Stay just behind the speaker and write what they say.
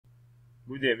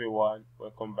Good day everyone,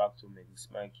 welcome back to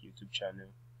Mike YouTube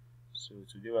channel. So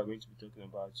today we're going to be talking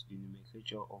about the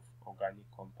nomenclature of organic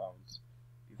compounds.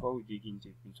 Before we dig into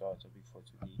our topic for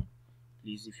today,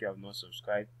 please, if you have not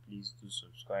subscribed, please do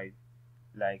subscribe,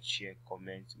 like, share,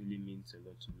 comment. It really means a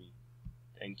lot to me.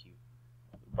 Thank you.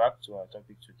 Back to our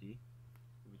topic today.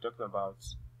 We'll be talking about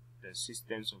the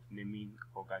systems of naming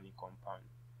organic compound,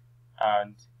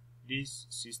 and this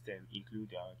system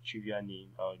include our trivial name,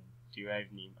 our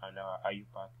derived name, and our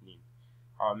IUPAC name.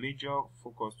 Our major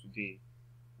focus today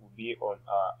will be on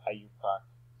our IUPAC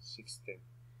system.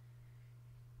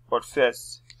 But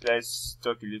first, let's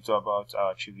talk a little about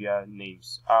our trivial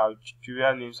names. Our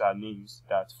trivial names are names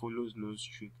that follows no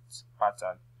strict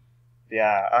pattern. They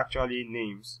are actually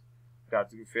names that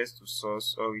refers to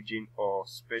source, origin, or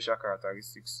special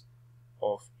characteristics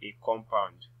of a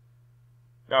compound.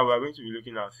 Now we are going to be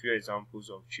looking at a few examples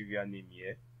of trivial name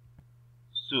here.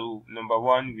 So number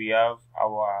one, we have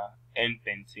our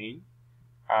N-pentane,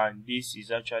 and this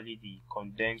is actually the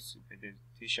condensed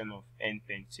representation of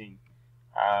N-pentane,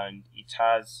 and it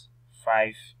has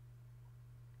 5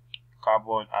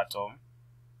 carbon atom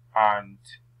and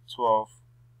 12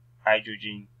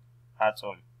 hydrogen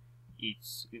atom.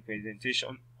 Its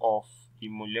representation of the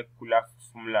molecular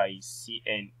formula is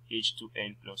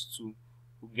CnH2n+2.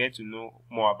 We'll get to know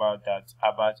more about that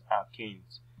about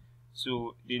alkanes.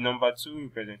 So the number 2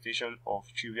 representation of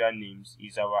trivial names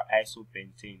is our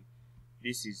isopentane.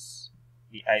 This is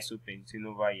the isopentane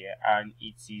over here, and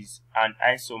it is an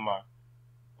isomer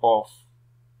of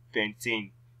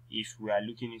pentane. If we are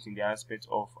looking at it in the aspect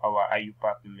of our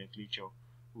IUPAC nomenclature,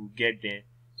 we'll get there.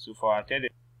 So for our third,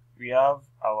 we have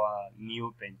our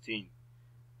neopentane,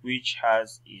 which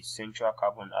has a central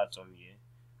carbon atom here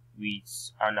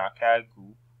with an alkyl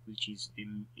group, which is the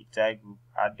methyl group,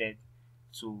 added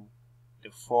to the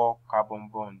 4 carbon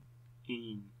bond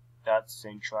in that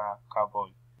central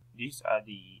carbon. These are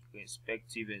the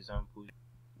respective examples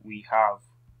we have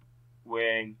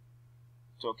when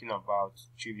talking about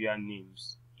trivial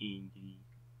names in the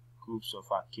groups of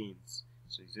alkanes.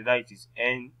 So it's either it is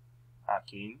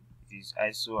N-alkane, it is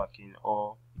isoalkane,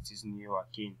 or it is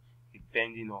neoalkane,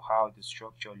 depending on how the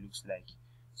structure looks like.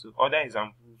 So other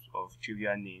examples of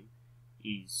trivial name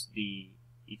is the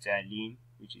ethylene,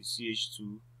 which is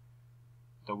CH2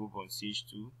 double bond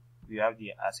CH2. We have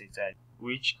the acetyl,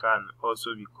 which can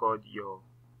also be called your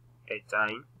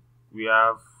ethyne. We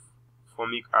have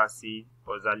formic acid,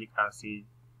 oxalic acid,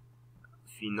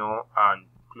 phenol, and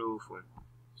chloroform.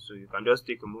 So you can just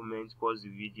take a moment, pause the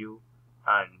video,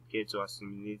 and get to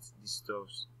assimilate these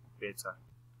stuffs better.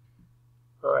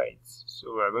 Alright,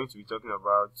 so we are going to be talking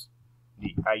about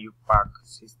the IUPAC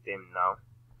system now.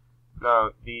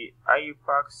 Now, the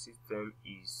IUPAC system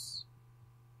is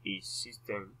a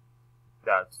system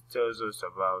that tells us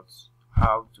about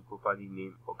how to properly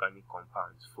name organic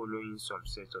compounds, following some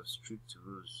set of strict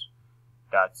rules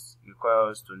that require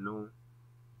us to know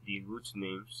the root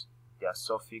names, their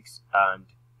suffix, and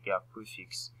their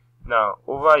prefix. Now,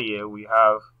 over here we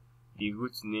have the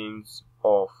root names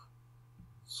of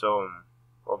some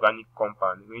organic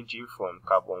compound ranging from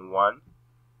carbon 1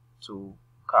 to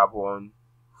carbon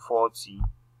 40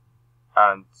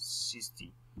 and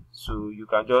 60. So you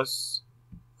can just,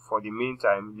 for the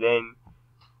meantime, learn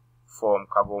from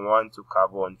carbon 1 to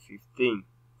carbon 15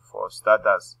 for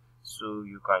starters, so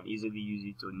you can easily use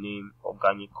it to name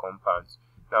organic compounds.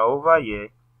 Now over here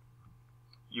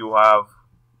you have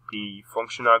the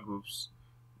functional groups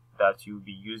that you'll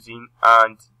be using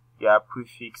and their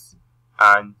prefix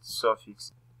and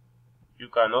suffix. You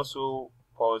can also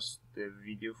pause the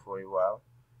video for a while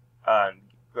and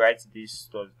write these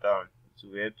stuff down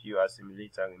to help you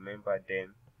assimilate and remember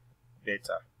them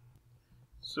better.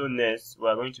 So next, we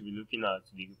are going to be looking at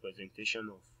the representation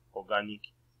of organic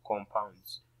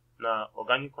compounds. Now,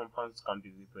 organic compounds can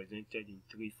be represented in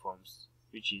 3 forms,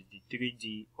 which is the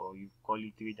 3D, or you call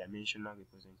it 3-dimensional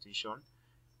representation.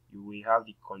 You will have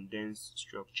the condensed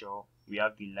structure, we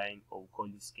have the line, or we call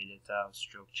it skeletal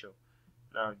structure.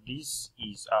 Now, this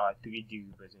is our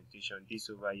 3D representation. This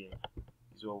over here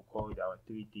is what we call our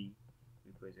 3D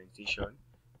representation,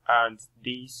 and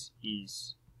this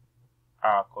is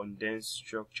our condensed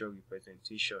structure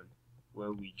representation,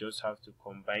 where we just have to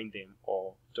combine them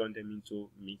or turn them into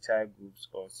methyl groups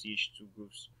or CH2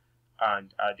 groups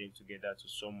and add them together to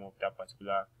sum up that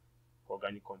particular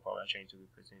organic compound we're trying to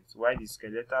represent. While the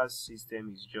skeletal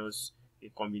system is just a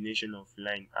combination of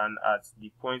lines, and at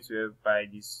the point whereby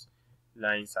these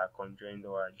lines are conjoined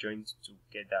or are joined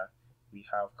together, we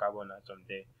have carbon atom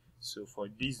there. So for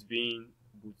this being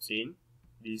butane,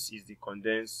 this is the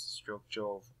condensed structure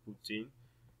of butane,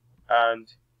 and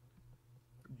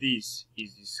this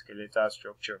is the skeletal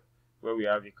structure, where we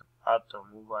have a atom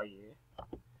over here,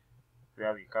 we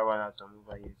have a carbon atom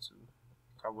over here too,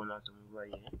 carbon atom over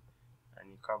here,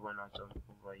 and a carbon atom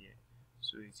over here.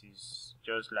 So it is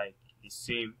just like the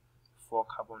same 4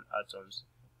 carbon atoms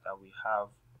that we have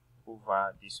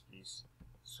over this place.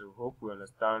 So hope we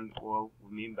understand what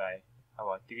we mean by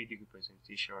our 3D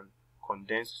representation,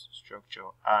 condensed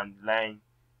structure, and line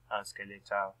and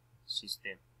skeletal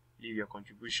system. Leave your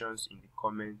contributions in the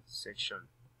comment section.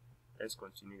 Let's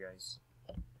continue, guys.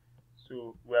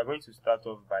 So we are going to start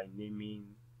off by naming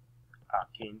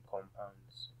alkane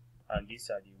compounds, and these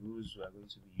are the rules we are going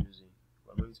to be using.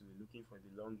 We are going to be looking for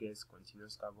the longest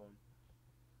continuous carbon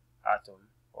atom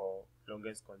or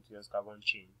longest continuous carbon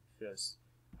chain first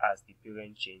as the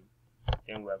parent chain.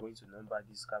 Then we are going to number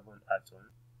this carbon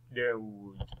atom. Then we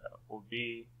would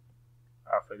obey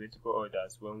alphabetical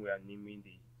orders when we are naming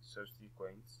the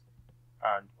subsequent,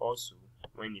 and also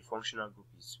when a functional group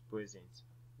is present,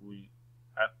 we'll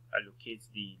allocate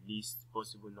the least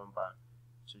possible number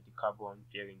to the carbon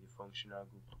pairing the functional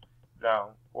group.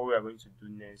 Now, what we are going to do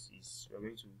next is we are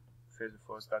going to first of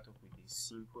all start off with a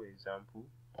simple example.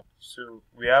 So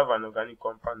we have an organic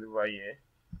compound over here,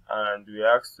 and we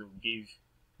are asked to give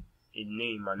a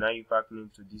name, an IUPAC name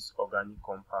to this organic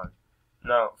compound.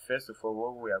 Now, first of all,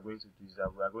 what we are going to do is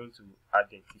that we are going to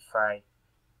identify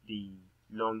the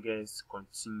longest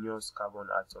continuous carbon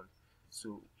atom.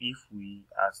 So if we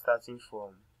are starting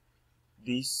from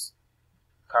this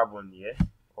carbon here,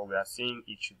 or we are saying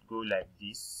it should go like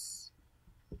this,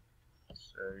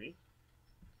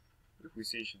 if we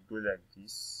say it should go like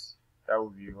this, that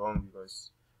would be wrong,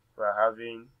 because we are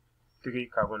having 3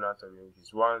 carbon atoms here, which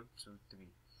is 1, 2, 3.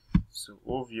 So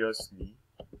obviously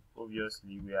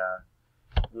we are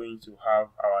going to have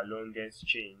our longest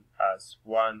chain as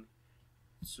 1,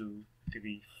 2,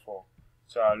 3, 4.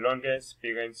 So our longest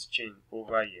parent chain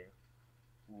over here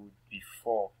would be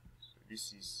 4. So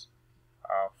this is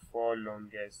our 4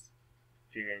 longest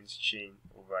parent chain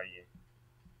over here.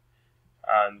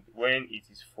 And when it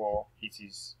is 4, it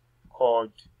is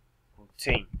called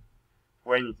butane.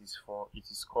 When it is 4, it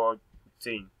is called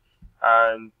butane.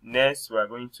 And next we are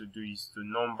going to do is to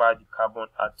number the carbon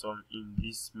atom in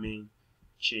this main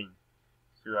chain.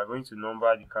 So we are going to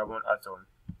number the carbon atom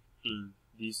in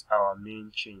this our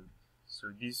main chain. So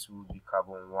this will be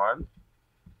carbon 1,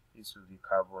 this will be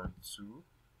carbon 2,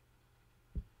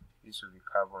 this will be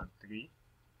carbon 3,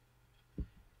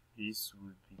 this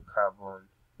will be carbon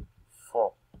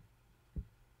 4.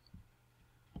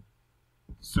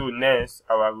 So next,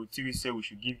 our rule 3 says we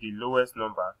should give the lowest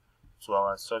number to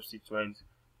our subsequent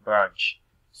branch.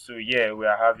 So here we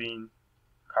are having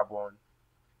carbon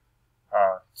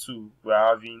 2, we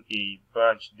are having a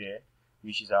branch there,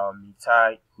 which is our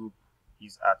methyl group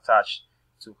is attached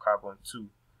to carbon 2,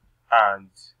 and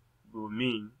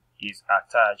bromine is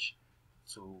attached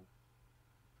to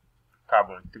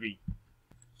carbon 3.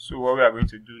 So what we are going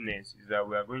to do next is that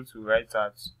we are going to write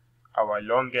out our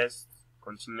longest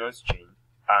continuous chain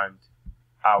and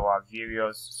our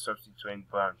various subsequent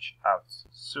branch out.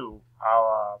 So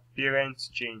our parent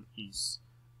chain is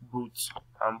but,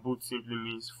 and but simply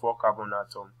means 4 carbon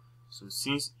atom. So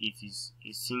since it is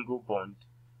a single bond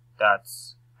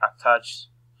that's attached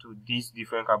to this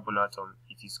different carbon atom,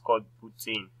 it is called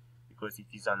butane because it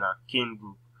is an alkane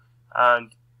group.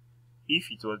 And if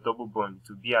it was double bond, it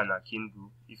would be an alkene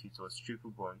group. If it was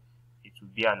triple bond, it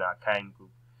would be an alkyne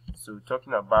group. So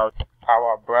talking about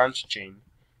our branch chain,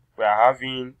 we are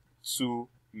having 2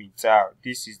 methyl.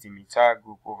 This is the methyl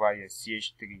group over here,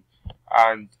 CH3.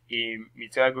 And a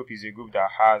methyl group is a group that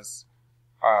has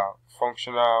a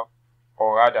functional,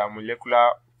 or rather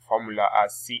molecular formula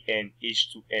as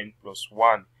CnH2n plus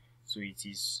 1. So it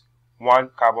is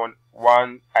 1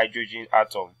 hydrogen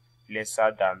atom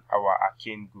lesser than our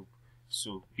alkane group.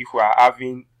 So if we are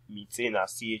having methane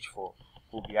as CH4,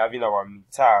 we'll be having our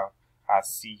methyl as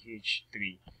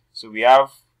CH3. So we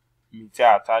have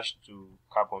methyl attached to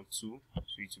carbon 2, so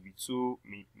it will be 2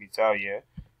 methyl here.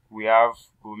 We have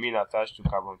bromine attached to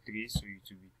carbon 3, so it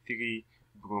will be 3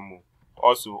 bromo.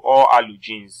 Also, all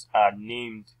halogens are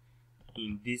named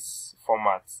in this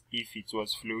format. If it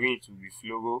was fluorine, it will be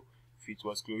fluoro. If it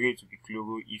was chlorine, it will be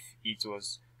chloro. If it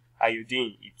was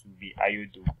iodine, it will be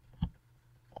iodo.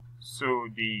 So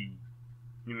the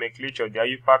nomenclature, the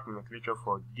IUPAC nomenclature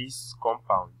for this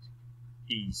compound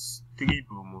is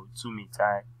 3-bromo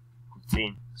 2-methyl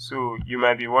butane. So you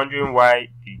might be wondering why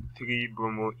the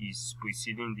 3-bromo is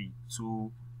preceding the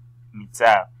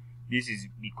 2-methyl. This is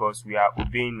because we are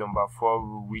obeying number 4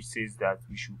 rule, which says that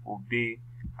we should obey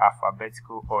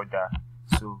alphabetical order.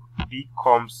 So B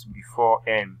comes before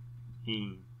M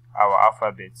in our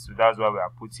alphabet. So that's why we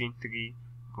are putting 3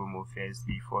 bromo first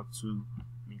before 2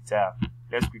 methyl.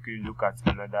 Let's quickly look at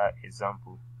another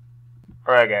example.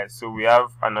 Alright guys, so we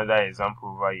have another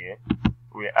example over here.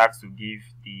 We're asked to give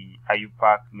the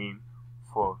IUPAC name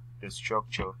for the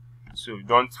structure. So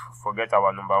don't forget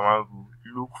our number 1 rule.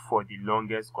 Look for the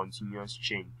longest continuous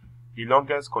chain. The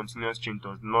longest continuous chain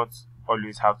does not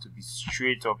always have to be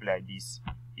straight up like this.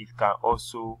 It can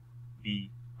also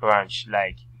be branch,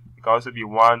 like it can also be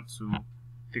 1, 2,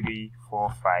 3, 4,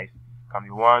 5. It can be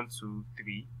 1, 2,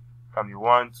 3. Can be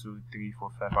 1, 2, 3,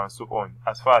 4, 5, and so on,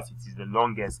 as far as it is the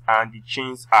longest and the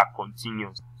chains are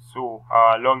continuous. So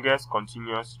our longest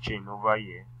continuous chain over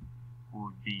here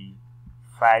would be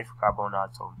 5 carbon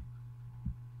atom,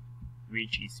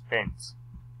 which is pent.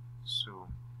 So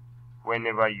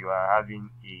whenever you are having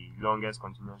a longest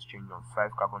continuous chain of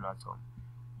 5 carbon atom,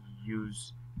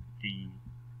 use the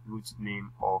root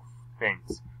name of pent.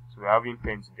 So we're having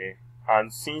pent there,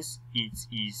 and since it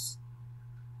is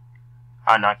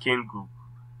an alkane group,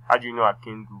 how do you know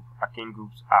alkane group? Alkane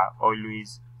groups are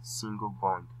always single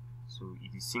bond. So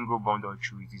it is single bond or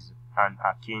true, it is an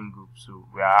alkane group. So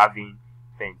we are having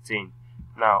pentane.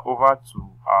 Now over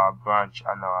to our branch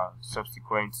and our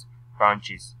subsequent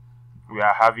branches. We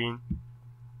are having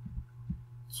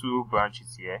 2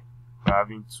 branches here. We are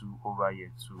having 2 over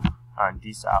here too, and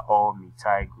these are all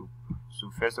methyl group. So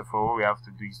first of all, what we have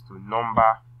to do is to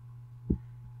number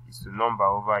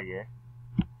over here.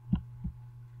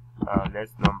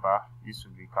 Let's number. This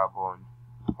will be carbon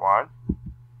 1.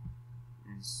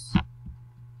 Is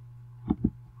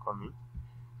coming.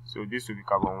 So this will be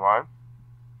carbon 1.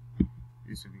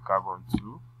 This will be carbon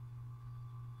 2.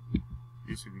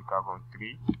 This will be carbon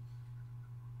 3.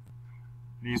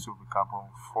 This will be carbon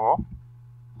 4.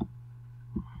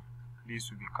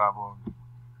 This will be carbon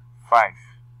 5.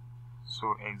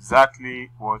 So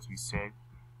exactly what we said.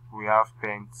 We have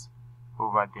pent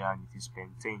over there and it is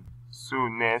pentane. So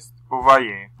next, over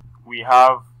here, we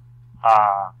have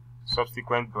a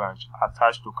subsequent branch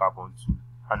attached to carbon 2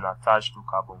 and attached to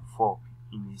carbon 4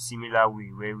 in a similar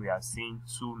way, where we are seeing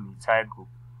 2 methyl group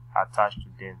attached to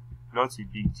them. Not a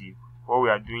big deal. What we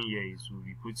are doing here is we'll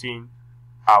be putting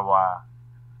our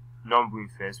numbering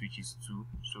first, which is 2.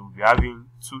 So we'll be having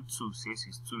 2, 2, since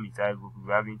it's 2 methyl group, we'll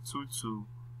be having 2, 2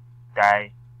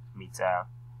 dimethyl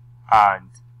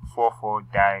and 4, 4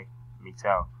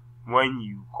 dimethyl. When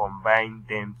you combine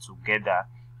them together,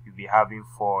 you'll be having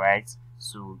 4, right?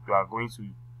 So you are going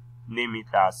to name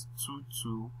it as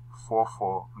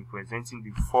 2244, representing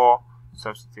the 4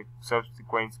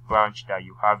 subsequent branch that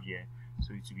you have here.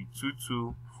 So it will be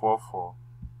 2244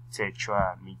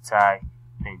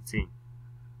 tetramethylpentane.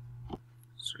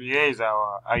 So here is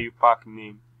our IUPAC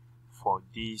name for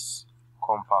this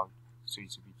compound. So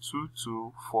it will be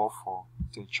 2244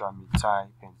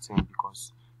 tetramethylpentane,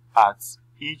 because at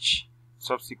each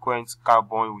subsequent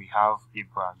carbon we have a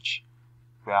branch.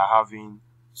 We are having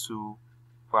 2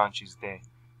 branches there,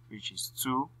 which is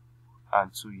 2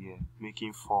 and 2 here,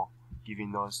 making 4,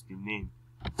 giving us the name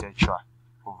tetra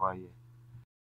over here.